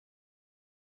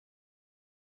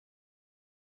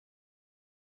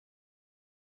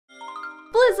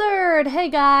Blizzard! Hey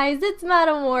guys, it's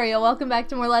MadameWario. Welcome back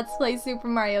to more Let's Play Super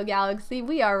Mario Galaxy.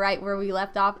 We are right where we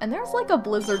left off, and there's like a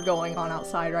blizzard going on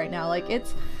outside right now. Like,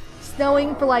 it's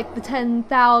snowing for like the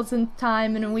 10,000th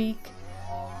time in a week.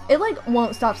 It like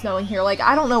won't stop snowing here. Like,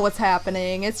 I don't know what's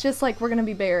happening. It's just like we're gonna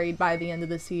be buried by the end of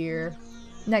this year.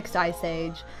 Next Ice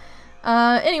Age.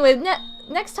 Anyway,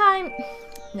 last time,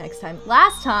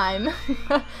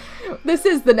 this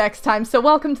is the next time, so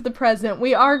welcome to the present.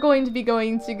 We are going to be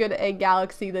going to Good Egg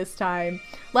Galaxy this time.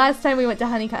 Last time we went to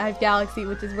Honeyhive Galaxy,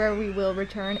 which is where we will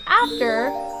return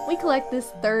after we collect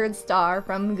this 3rd star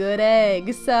from Good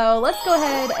Egg. So let's go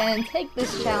ahead and take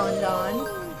this challenge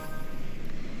on.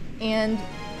 And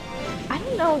I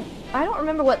don't know, I don't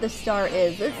remember what this star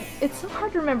is. It's so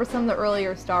hard to remember some of the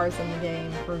earlier stars in the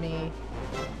game for me.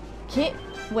 King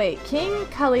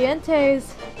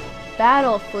Caliente's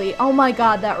Battle Fleet. Oh my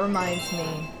god, that reminds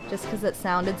me. Just because it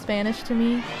sounded Spanish to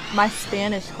me. My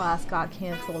Spanish class got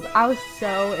canceled. I was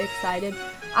so excited.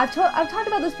 I've talked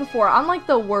about this before. I'm like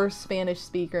the worst Spanish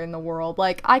speaker in the world.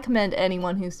 Like, I commend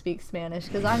anyone who speaks Spanish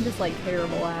because I'm just like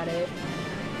terrible at it.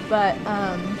 But,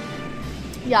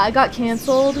 yeah, I got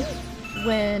canceled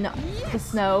when the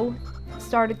snow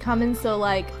started coming. So,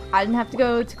 like, I didn't have to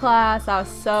go to class. I was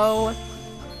so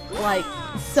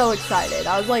excited.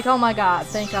 I was like, oh my god,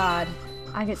 thank god.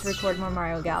 I get to record more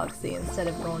Mario Galaxy instead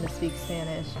of going to speak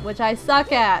Spanish, which I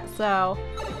suck at, so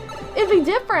it'd be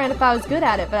different if I was good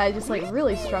at it, but I just like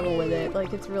really struggle with it.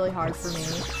 Like, it's really hard for me,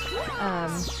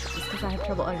 just because I have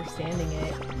trouble understanding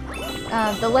it.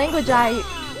 The language I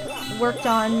worked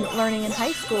on learning in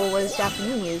high school was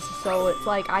Japanese, so it's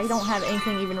like I don't have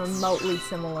anything even remotely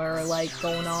similar like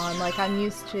going on. Like,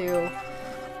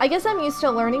 I guess I'm used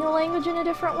to learning a language in a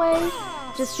different way,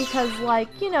 just because, like,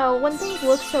 you know, when things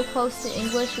look so close to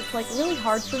English, it's, like, really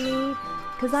hard for me,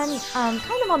 because I'm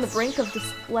kind of on the brink of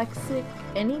dyslexic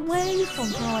anyway, so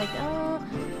I'm kind of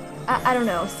like, I don't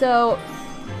know. So,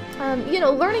 you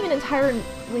know, learning an entirely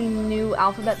new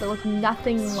alphabet that looked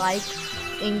nothing like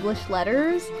English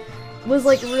letters was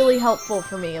like really helpful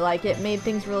for me. Like, it made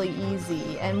things really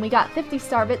easy, and we got 50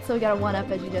 star bits, so we got a 1-up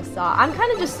as you just saw. I'm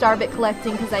kind of just star bit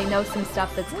collecting because I know some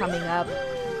stuff that's coming up.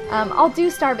 I'll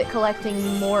do star bit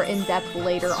collecting more in depth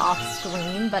later off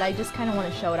screen, but I just kind of want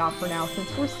to show it off for now since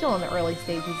we're still in the early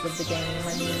stages of the game.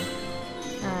 I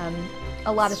mean,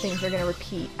 a lot of things are going to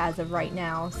repeat as of right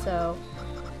now. So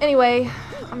anyway,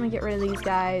 I'm gonna get rid of these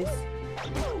guys.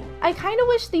 I kind of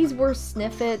wish these were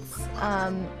snippets.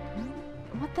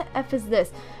 What the F is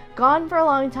this? Gone for a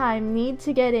long time, need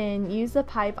to get in, use the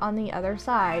pipe on the other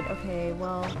side. Okay,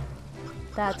 well,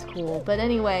 that's cool. But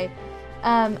anyway,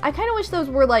 I kind of wish those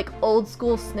were like old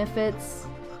school snippets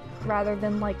rather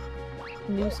than like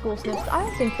new school snippets. I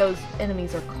don't think those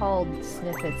enemies are called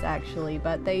snippets actually,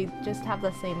 but they just have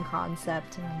the same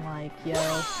concept. And I'm like,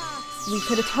 yo, we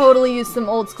could have totally used some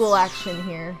old school action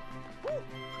here.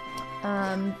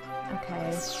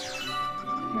 Okay.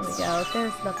 Here we go.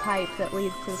 There's the pipe that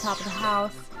leads to the top of the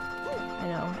house. I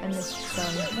know, I missed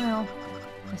some. Well,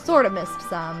 I sort of missed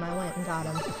some. I went and got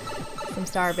them. Some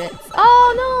star bits.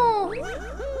 Oh, no!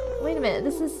 Wait a minute.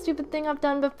 This is a stupid thing I've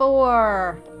done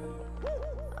before.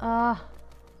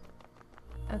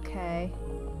 Okay.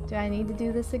 Do I need to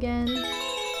do this again?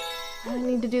 I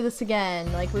need to do this again.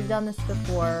 Like, we've done this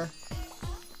before.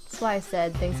 That's why I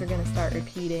said things are going to start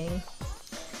repeating.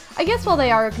 I guess while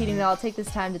they are repeating though, I'll take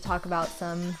this time to talk about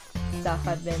some stuff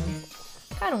I've been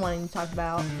kind of wanting to talk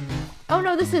about. Oh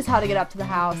no, this is how to get up to the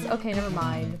house. Okay, never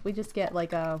mind. We just get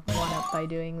like a 1-up by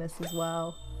doing this as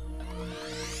well.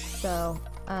 So,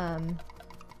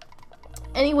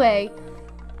 anyway,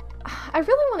 I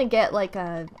really want to get like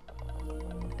an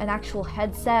actual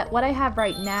headset. What I have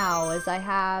right now is I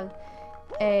have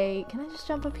a... Can I just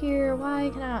jump up here? Why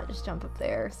can I not just jump up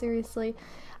there? Seriously?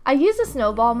 I use a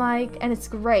snowball mic, and it's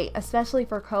great, especially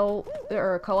for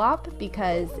co-op,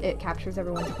 because it captures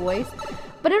everyone's voice.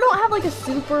 But I don't have like a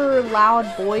super loud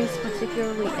voice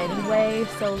particularly anyway,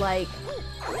 so like,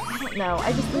 I don't know.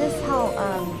 I just miss how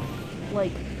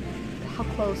like how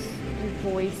close your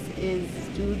voice is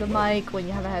to the mic when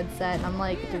you have a headset. And I'm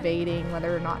like debating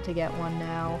whether or not to get one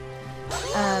now.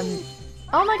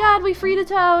 Oh my god, we freed a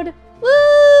toad!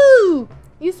 Woo!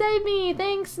 You saved me!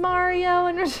 Thanks, Mario!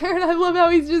 In return, I love how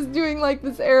he's just doing like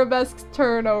this arabesque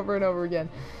turn over and over again.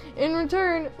 In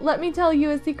return, let me tell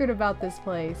you a secret about this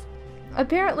place.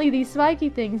 Apparently, these spiky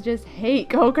things just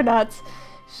hate coconuts.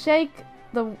 Shake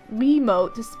the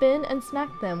Wiimote to spin and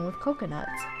smack them with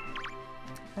coconuts.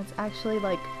 That's actually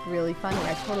like really funny.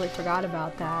 I totally forgot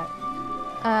about that.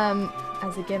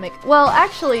 As a gimmick. Well,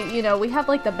 actually, you know, we have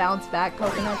like the bounce back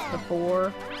coconuts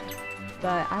before.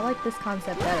 but I like this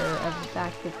concept better of the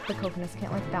fact that the coconuts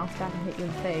can't like bounce back and hit you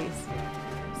in the face.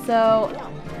 So,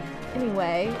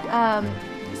 anyway,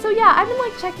 so yeah, I've been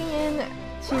like checking in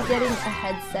to getting a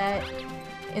headset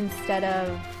instead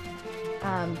of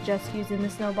just using the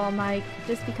snowball mic,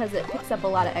 just because it picks up a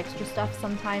lot of extra stuff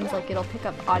sometimes, like it'll pick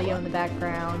up audio in the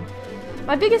background.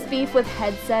 My biggest beef with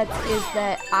headsets is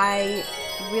that I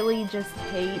really just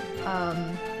hate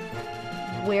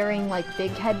wearing like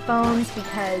big headphones,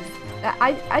 because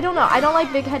I don't know, I don't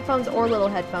like big headphones or little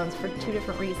headphones for two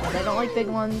different reasons. I don't like big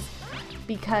ones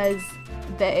because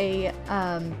they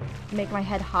make my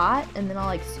head hot, and then I'll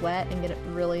like sweat and get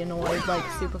really annoyed like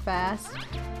super fast.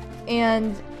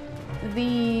 And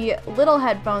the little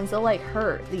headphones, they'll like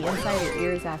hurt the inside of your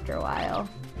ears after a while.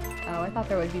 Oh, I thought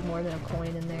there would be more than a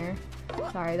coin in there.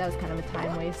 Sorry, that was kind of a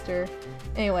time waster.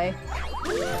 Anyway,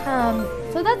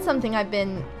 so that's something I've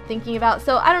been thinking about.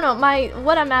 So I don't know,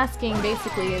 what I'm asking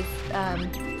basically is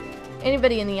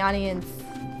anybody in the audience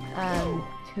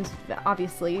who's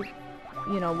obviously,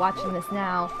 you know, watching this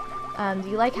now, do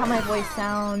you like how my voice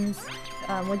sounds?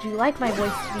 Would you like my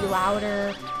voice to be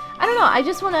louder? I don't know, I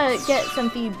just want to get some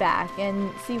feedback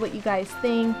and see what you guys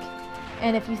think.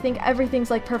 And if you think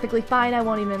everything's like perfectly fine, I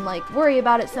won't even like worry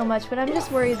about it so much, but I'm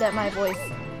just worried that my voice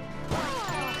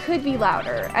could be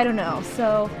louder. I don't know,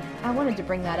 so I wanted to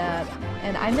bring that up.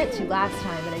 And I meant to last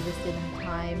time, but I just didn't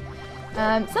have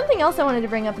time. Something else I wanted to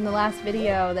bring up in the last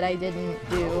video that I didn't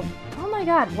do. Oh my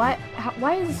god,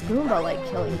 why is this Goomba like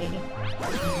killing me?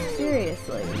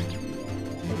 Seriously. Like,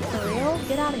 for real?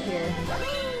 Get out of here.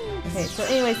 Okay, so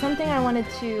anyway, something I wanted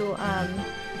to,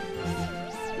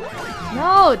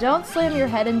 no, don't slam your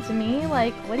head into me.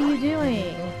 Like, what are you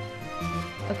doing?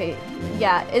 Okay,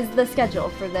 yeah, is the schedule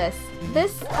for this.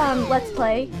 This, Let's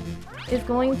Play is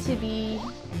going to be...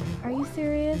 Are you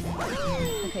serious?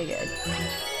 Okay, good.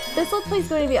 This Let's Play is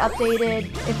going to be updated,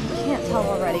 if you can't tell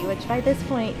already, which by this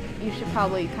point, you should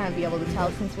probably kind of be able to tell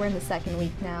since we're in the second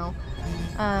week now.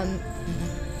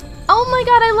 Oh my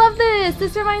god, I love this!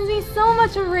 This reminds me so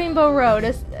much of Rainbow Road,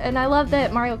 and I love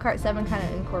that Mario Kart 7 kind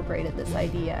of incorporated this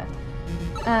idea.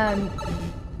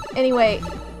 Anyway,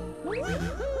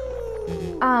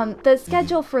 the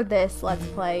schedule for this Let's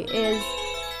Play is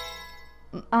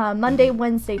Monday,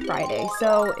 Wednesday, Friday,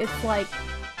 so it's like,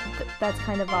 that's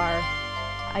kind of our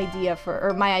idea for,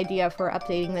 or my idea for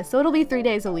updating this, so it'll be 3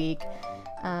 days a week.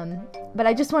 But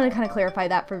I just want to kind of clarify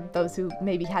that for those who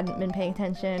maybe hadn't been paying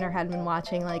attention or hadn't been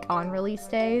watching like on release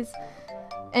days.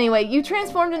 Anyway, you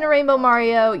transformed into Rainbow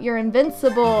Mario, you're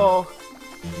invincible!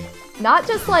 Not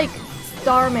just like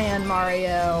Starman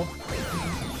Mario,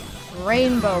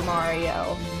 Rainbow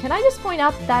Mario. Can I just point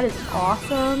out that is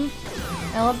awesome?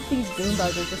 I love that these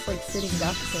Goombas are just like sitting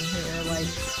ducks in here, like,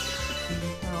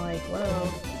 I'm like, whoa.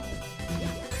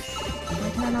 Why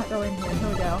can I not go in here? Here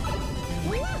we go.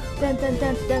 Dun, dun,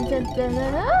 dun, dun, dun, dun,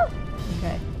 dun, dun.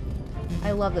 Okay.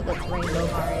 I love that that's Rainbow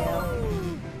Mario.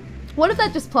 What if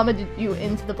that just plummeted you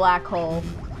into the black hole?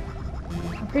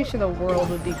 I'm pretty sure the world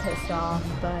would be pissed off,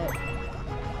 but...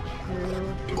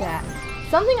 Screw that.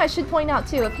 Something I should point out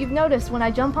too, if you've noticed, when I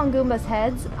jump on Goomba's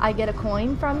heads, I get a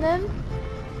coin from them.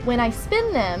 When I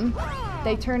spin them,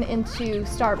 they turn into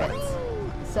star bits.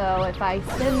 So if I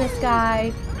spin this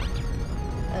guy...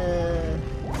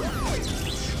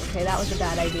 Okay, that was a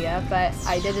bad idea, but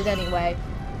I did it anyway.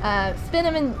 Spin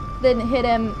him and then hit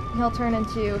him, he'll turn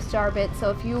into star bits. So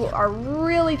if you are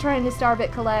really trying to star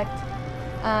bit collect,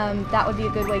 that would be a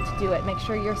good way to do it. Make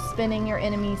sure you're spinning your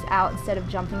enemies out instead of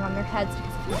jumping on their heads,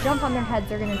 because if you jump on their heads,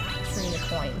 they're going to turn into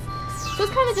coins. So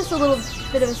it's kind of just a little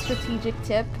bit of a strategic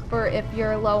tip for if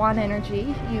you're low on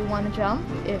energy, you want to jump.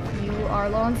 If you are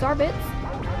low on star bits,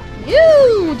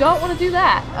 you don't want to do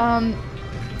that.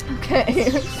 Okay,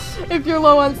 if you're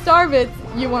low on star bits,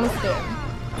 you want to spin.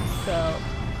 So,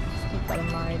 just keep that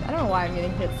in mind. I don't know why I'm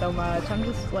getting hit so much. I'm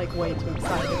just, like, way too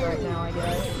excited right now, I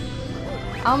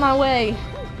guess. On my way.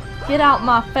 Get out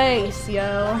my face, yo.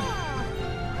 I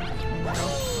know,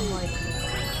 I'm, like,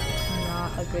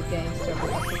 not a good gangster, but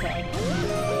that's okay.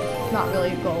 It's not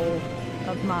really a goal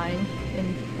of mine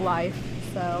in life,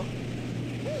 so...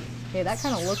 Okay, that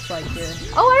kind of looks like here.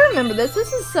 Oh, I remember this.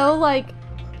 This is so, like...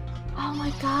 Oh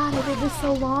my god, I did this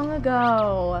so long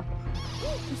ago.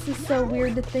 This is so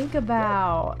weird to think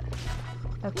about.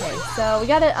 Okay, so we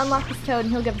gotta unlock this code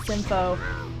and he'll give us info.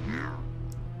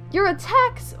 Your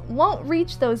attacks won't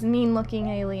reach those mean-looking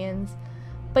aliens.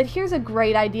 But here's a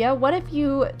great idea. What if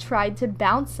you tried to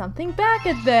bounce something back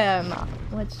at them?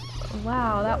 Which,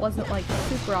 wow, that wasn't like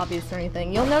super obvious or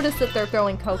anything. You'll notice that they're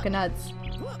throwing coconuts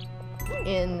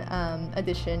in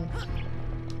addition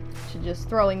to just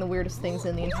throwing the weirdest things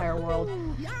in the entire world.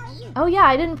 Oh yeah,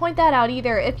 I didn't point that out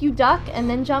either. If you duck and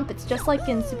then jump, it's just like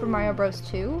in Super Mario Bros.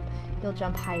 2. You'll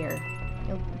jump higher.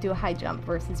 You'll do a high jump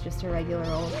versus just a regular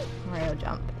old Mario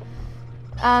jump.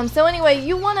 So anyway,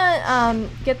 you want to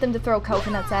get them to throw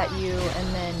coconuts at you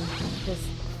and then just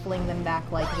fling them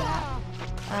back like that.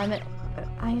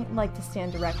 I like to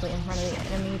stand directly in front of the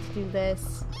enemy to do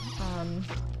this,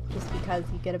 just because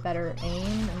you get a better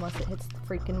aim unless it hits the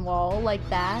freaking wall like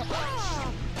that.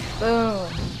 Boom!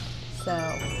 So,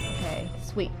 okay,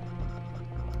 sweet.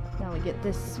 Now we get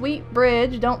this sweet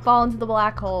bridge, don't fall into the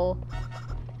black hole.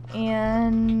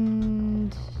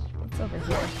 And what's over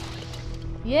here?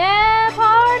 Yeah,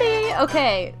 party!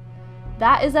 Okay,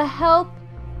 that is a health,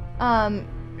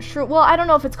 shroom. Well, I don't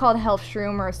know if it's called a health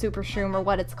shroom or a super shroom or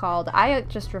what it's called. I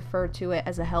just refer to it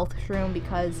as a health shroom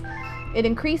because it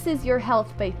increases your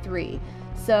health by 3.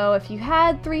 So if you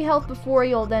had 3 health before,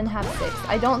 you'll then have 6.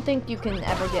 I don't think you can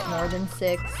ever get more than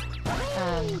 6.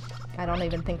 I don't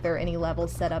even think there are any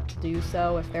levels set up to do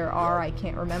so. If there are, I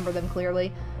can't remember them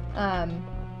clearly.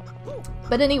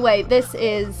 But anyway, this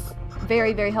is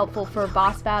very, very helpful for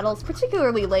boss battles,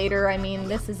 particularly later. I mean,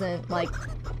 this isn't like,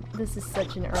 this is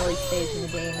such an early stage in the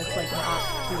game, it's like not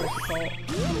too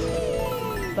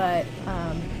difficult. But,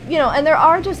 you know, and there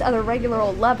are just other regular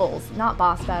old levels, not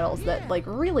boss battles, that like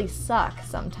really suck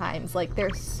sometimes. Like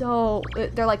they're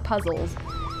like puzzles.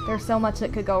 There's so much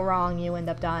that could go wrong, you end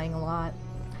up dying a lot.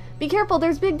 Be careful,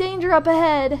 there's big danger up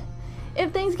ahead!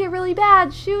 If things get really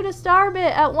bad, shoot a star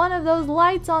bit at one of those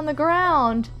lights on the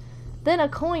ground. Then a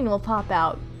coin will pop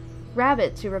out. Grab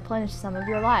it to replenish some of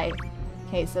your life.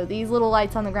 Okay, so these little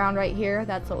lights on the ground right here,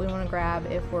 that's what we want to grab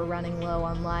if we're running low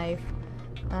on life.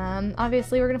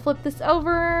 Obviously we're gonna flip this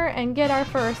over and get our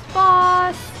first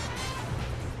boss.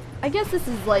 I guess this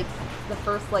is like the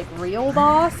first like real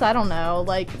boss, I don't know,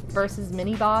 like versus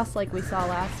mini boss like we saw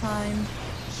last time.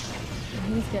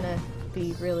 And he's gonna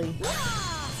be really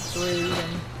rude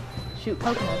and shoot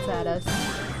coconuts at us.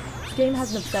 This game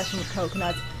has an obsession with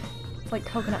coconuts. It's like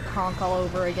Coconut Conk all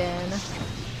over again.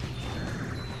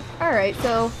 Alright,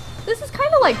 so this is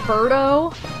kind of like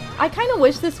Birdo. I kind of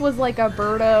wish this was like a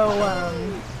Birdo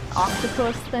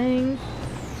octopus thing.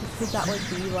 Just because that would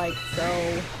be like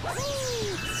so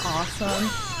awesome.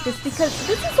 Just because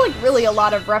this is like really a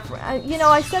lot of you know,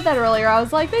 I said that earlier. I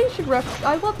was like, they should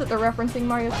I love that they're referencing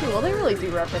Mario 2. Well, they really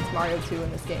do reference Mario 2 in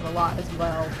this game a lot as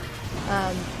well.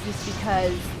 Just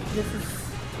because this is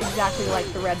exactly like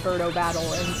the Red Birdo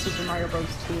battle in Super Mario Bros.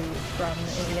 2 from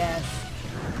the NES.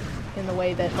 In the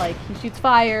way that, like, he shoots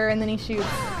fire and then he shoots,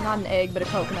 not an egg, but a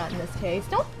coconut in this case.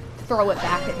 Don't throw it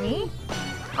back at me.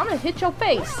 I'm gonna hit your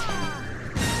face.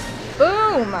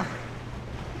 Boom!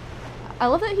 I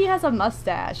love that he has a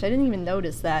mustache. I didn't even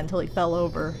notice that until he fell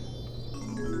over.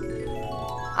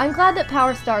 I'm glad that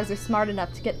Power Stars are smart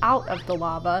enough to get out of the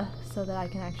lava so that I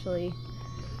can actually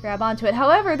grab onto it.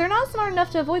 However, they're not smart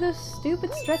enough to avoid those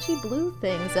stupid stretchy blue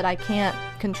things that I can't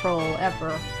control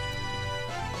ever.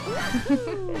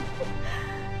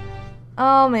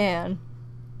 Oh man.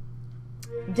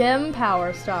 Dem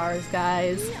Power Stars,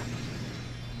 guys.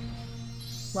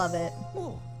 Love it.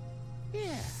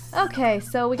 Okay,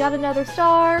 so we got another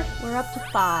star. We're up to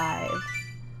 5.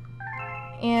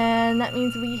 And that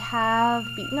means we have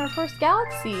beaten our first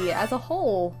galaxy as a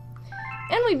whole.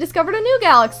 And we've discovered a new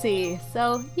galaxy!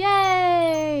 So,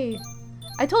 yay!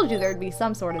 I told you there'd be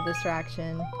some sort of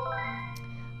distraction.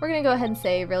 We're gonna go ahead and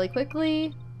save really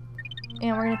quickly.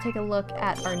 And we're gonna take a look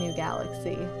at our new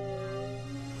galaxy.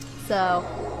 So,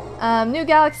 new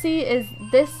galaxy is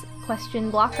this question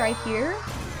block right here.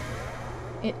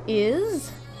 It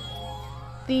is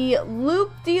the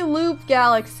Loop-de-Loop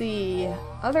Galaxy,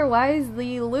 otherwise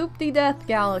the Loop-de-Death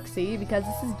Galaxy, because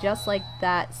this is just like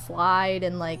that slide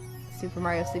in like Super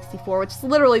Mario 64, which is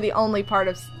literally the only part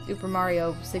of Super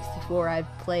Mario 64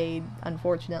 I've played,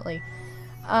 unfortunately.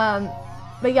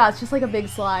 But yeah, it's just like a big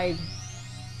slide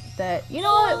that, you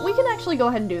know what, we can actually go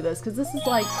ahead and do this, because this is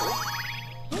like,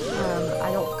 I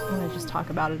don't want to just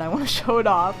talk about it, I want to show it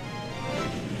off.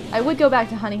 I would go back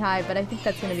to Honey Hive, but I think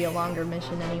that's going to be a longer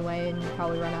mission anyway, and you'll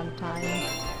probably run out of time.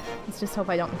 Let's just hope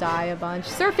I don't die a bunch.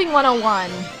 Surfing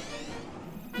 101!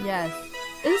 Yes.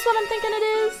 Is this what I'm thinking it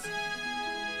is?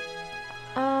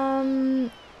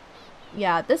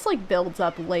 Yeah, this like builds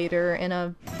up later in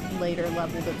a later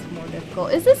level that's more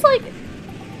difficult. Is this like...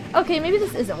 Okay, maybe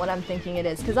this isn't what I'm thinking it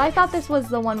is, because I thought this was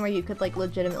the one where you could like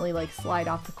legitimately like slide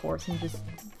off the course and just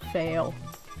fail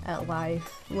at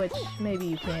life, which maybe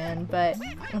you can, but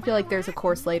I feel like there's a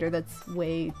course later that's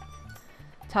way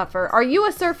tougher. Are you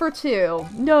a surfer too?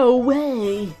 No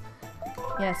way!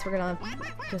 Yes, we're gonna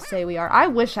just say we are. I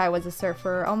wish I was a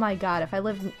surfer. Oh my god, if I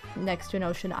lived next to an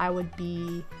ocean, I would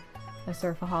be a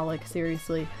surfaholic,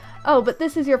 seriously. Oh, but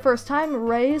this is your first time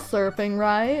race surfing,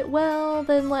 right? Well,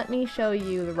 then let me show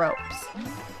you the ropes.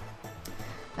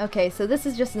 Okay, so this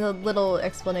is just a little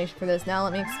explanation for this. Now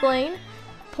let me explain.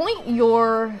 Point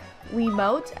your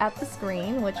Wiimote at the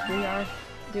screen, which we are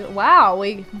doing. Wow,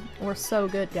 we're so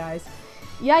good, guys.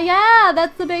 Yeah,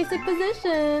 that's the basic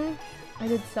position. I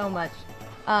did so much.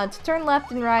 To turn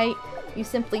left and right, you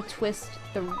simply twist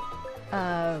the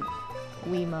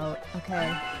Wiimote.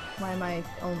 Okay, why am I...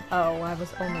 Oh, I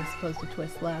was only supposed to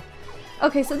twist left.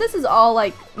 Okay, so this is all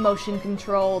like motion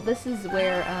control. This is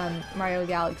where Mario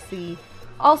Galaxy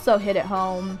also hit it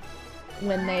home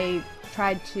when they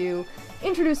tried to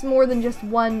introduce more than just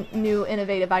one new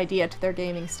innovative idea to their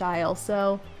gaming style.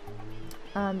 So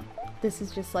this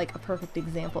is just like a perfect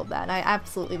example of that, and I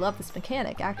absolutely love this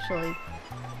mechanic, actually.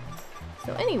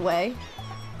 So anyway,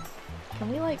 can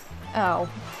we like... Oh,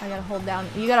 I gotta hold down...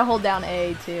 You gotta hold down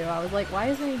A too. I was like, why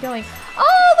isn't he going...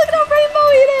 Oh, look at how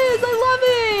rainbowy it is! I love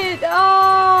it!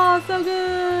 Oh, so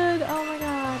good! Oh my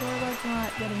god, why was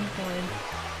not getting coins?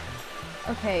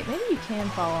 Okay, maybe you can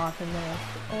fall off in this.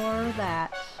 Or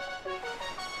that.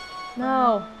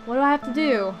 No, what do I have to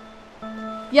do?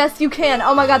 Yes, you can!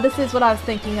 Oh my god, this is what I was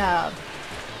thinking of.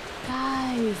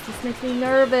 Guys, this makes me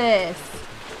nervous.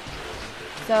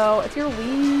 So, if your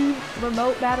Wii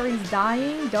remote battery's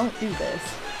dying, don't do this.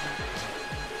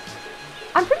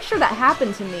 I'm pretty sure that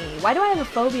happened to me. Why do I have a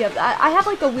phobia of that? I have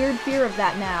like a weird fear of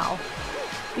that now.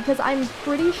 Because I'm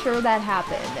pretty sure that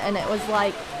happened, and it was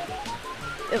like...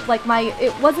 It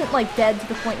wasn't like dead to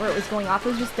the point where it was going off, it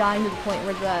was just dying to the point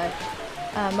where the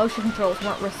motion controls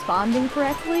weren't responding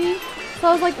correctly. So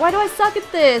I was like, why do I suck at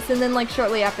this? And then like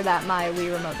shortly after that, my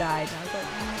Wii remote died, and I was like,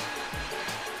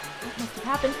 what must have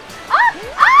happened?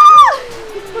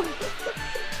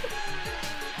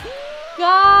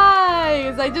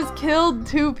 Guys, I just killed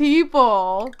 2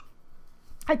 people.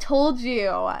 I told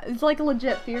you. It's like a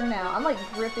legit fear now. I'm like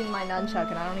gripping my nunchuck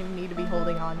and I don't even need to be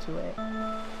holding on to it.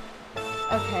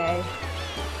 Okay.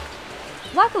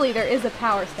 Luckily there is a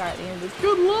power star at the end of this.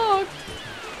 Good luck!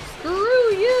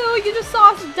 Screw you! You just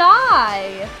saw us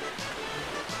die!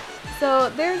 So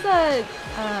there's a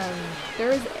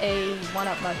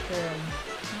 1-up mushroom.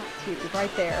 Right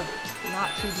there.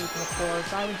 Not too deep in the floor,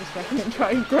 so I would just recommend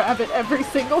trying to grab it every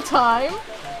single time.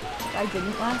 I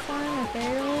didn't last time, I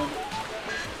failed.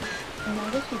 And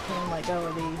I guess you can let go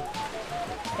of the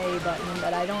A button,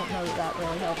 but I don't know that that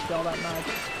really helps you all that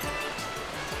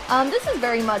much. This is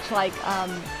very much like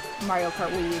Mario Kart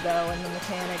Wii though, in the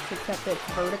mechanics, except it's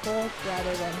vertical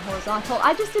rather than horizontal.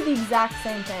 I just did the exact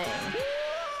same thing.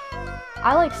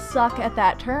 I like suck at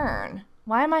that turn.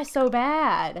 Why am I so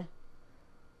bad?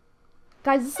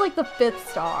 Guys, this is like the 5th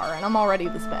star, and I'm already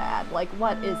this bad. Like,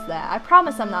 what is that? I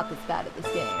promise I'm not this bad at this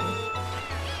game.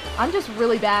 I'm just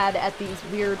really bad at these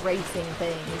weird racing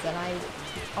things, and I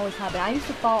always have been. I used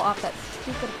to fall off that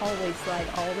stupid hallway slide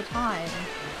all the time.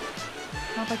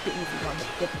 Not like the easy one, but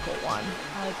the difficult one.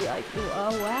 I would be like, ooh,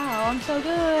 oh wow, I'm so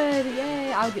good,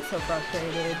 yay! I would get so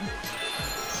frustrated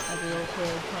as a little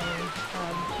kid playing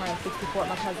Mario 64 at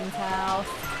my cousin's house.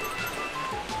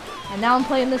 And now I'm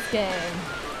playing this game.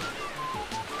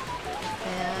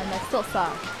 And I still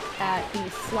suck at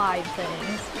these slide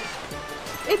things.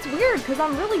 It's weird because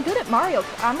I'm really good at Mario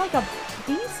Kart. I'm like a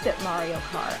beast at Mario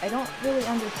Kart. I don't really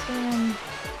understand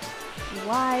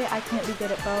why I can't be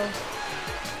good at both.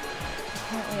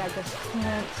 Apparently I just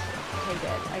can't. Okay,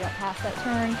 good. I got past that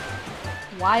turn.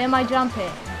 Why am I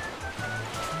jumping?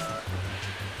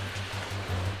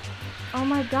 Oh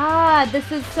my god,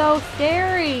 this is so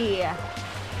scary!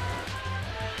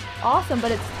 Awesome,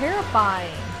 but it's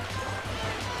terrifying.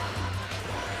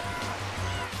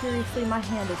 Seriously, my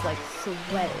hand is like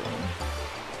sweating.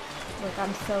 Like,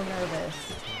 I'm so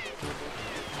nervous.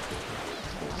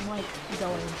 I'm like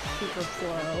going super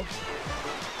slow.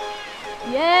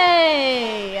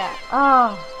 Yay!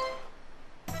 Oh.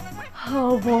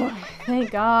 Oh boy, thank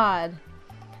God.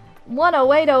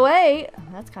 10808.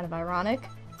 That's kind of ironic.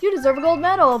 You deserve a gold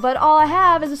medal, but all I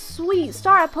have is a sweet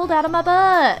star I pulled out of my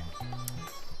butt.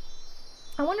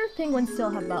 I wonder if penguins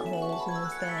still have buttholes in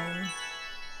this game.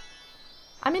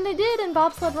 I mean, they did in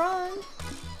Bobsled Run.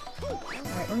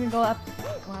 Alright, we're gonna go up.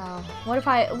 Wow. What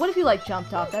if you like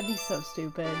jumped off? That'd be so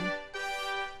stupid.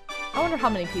 I wonder how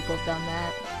many people have done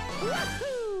that.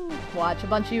 Watch, a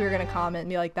bunch of you are gonna comment and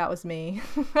be like, that was me.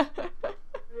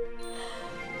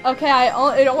 Okay,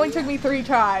 it only took me 3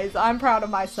 tries. I'm proud of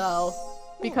myself.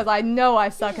 Because I know I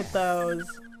suck at those.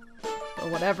 For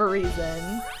whatever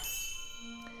reason.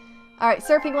 Alright,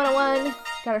 Surfing 101.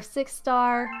 Got our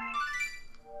 6-star.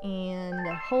 And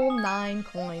a whole 9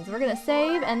 coins. We're gonna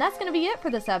save, and that's gonna be it for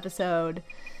this episode.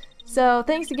 So,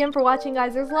 thanks again for watching,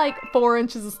 guys. There's like 4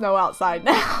 inches of snow outside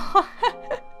now.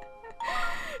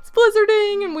 It's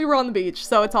blizzarding, and we were on the beach,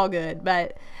 so it's all good.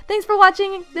 But, thanks for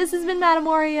watching. This has been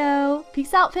MadameWario.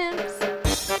 Peace out, pimps.